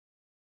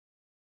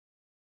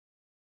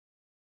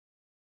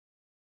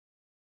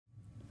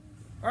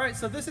All right,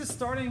 so this is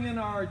starting in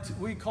our,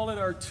 we call it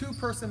our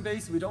two-person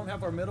base. We don't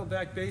have our middle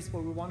back base,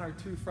 but we want our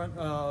two front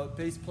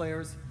base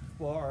players,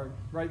 well, our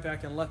right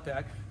back and left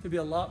back, to be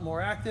a lot more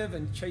active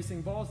and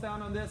chasing balls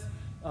down on this.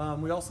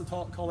 We also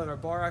call it our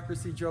bar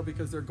accuracy drill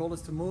because their goal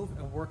is to move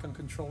and work on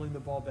controlling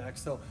the ball back.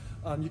 So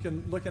you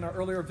can look in our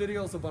earlier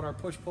videos about our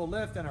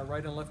push-pull-lift and our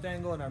right and left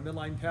angle and our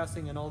midline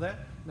passing and all that.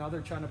 Now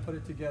they're trying to put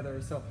it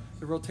together. So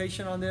the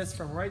rotation on this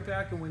from right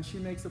back, and when she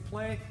makes a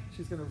play,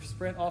 she's going to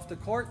sprint off the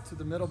court to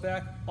the middle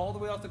back, all the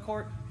way off the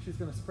court. She's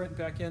going to sprint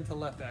back into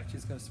left back.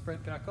 She's going to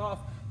sprint back off,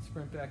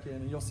 sprint back in,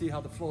 and you'll see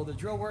how the flow of the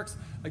drill works.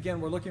 Again,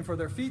 we're looking for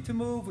their feet to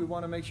move. We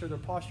want to make sure their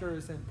posture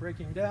isn't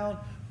breaking down.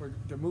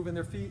 They're moving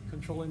their feet,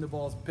 controlling the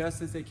ball as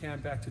best as they can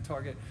back to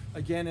target.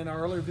 Again, in our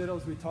earlier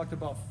videos, we talked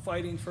about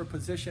fighting for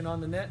position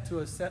on the net to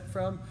a set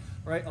from,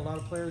 right? A lot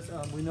of players,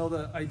 we know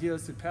the idea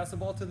is to pass the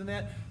ball to the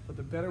net, but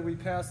the better we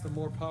pass, the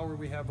more power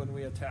we have when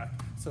we attack.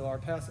 So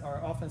our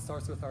offense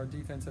starts with our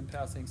defense and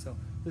passing. So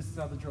this is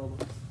how the drill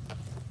looks.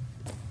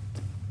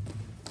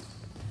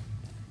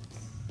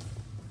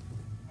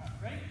 All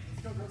right,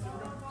 let's go, girls. Here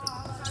we go.